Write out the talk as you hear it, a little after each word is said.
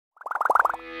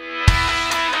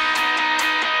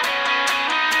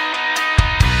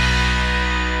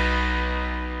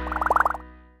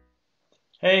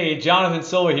Hey, Jonathan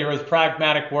Silva here with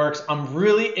Pragmatic Works. I'm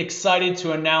really excited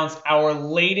to announce our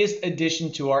latest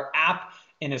addition to our app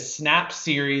in a Snap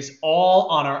series, all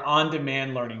on our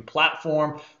on-demand learning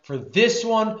platform. For this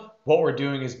one, what we're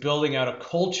doing is building out a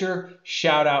culture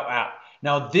Shoutout app.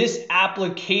 Now, this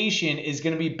application is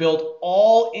going to be built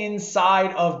all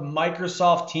inside of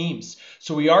Microsoft Teams.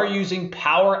 So we are using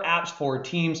Power Apps for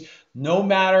Teams. No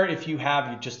matter if you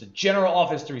have just a general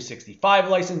Office 365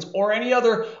 license or any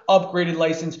other upgraded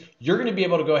license, you're going to be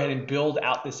able to go ahead and build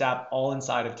out this app all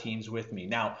inside of Teams with me.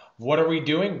 Now, what are we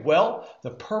doing? Well,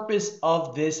 the purpose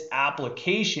of this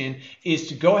application is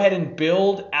to go ahead and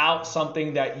build out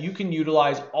something that you can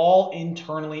utilize all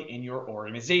internally in your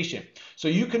organization. So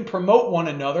you can promote one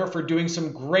another for doing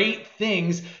some great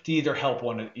things to either help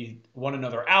one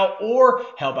another out or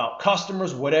help out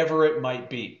customers, whatever it might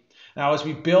be. Now, as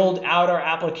we build out our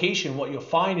application, what you'll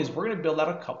find is we're going to build out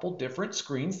a couple different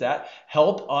screens that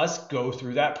help us go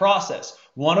through that process.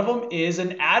 One of them is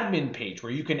an admin page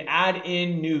where you can add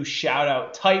in new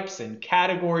Shoutout types and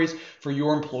categories for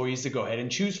your employees to go ahead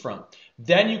and choose from.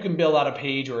 Then you can build out a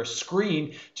page or a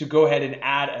screen to go ahead and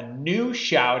add a new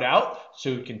Shoutout so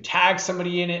you can tag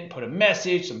somebody in it, put a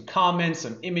message, some comments,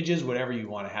 some images, whatever you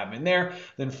want to have in there.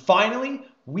 Then finally,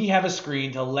 we have a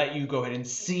screen to let you go ahead and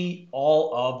see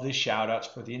all of the Shoutouts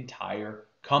for the entire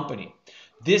company.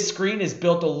 This screen is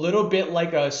built a little bit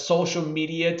like a social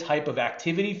media type of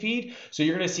activity feed. So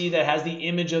you're going to see that it has the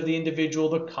image of the individual,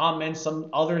 the comments,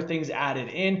 some other things added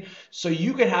in. So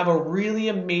you can have a really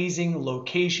amazing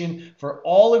location for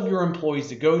all of your employees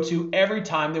to go to every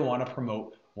time they want to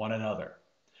promote one another.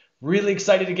 Really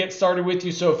excited to get started with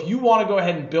you. So if you want to go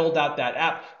ahead and build out that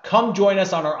app, come join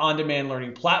us on our on-demand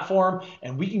learning platform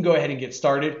and we can go ahead and get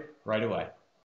started right away.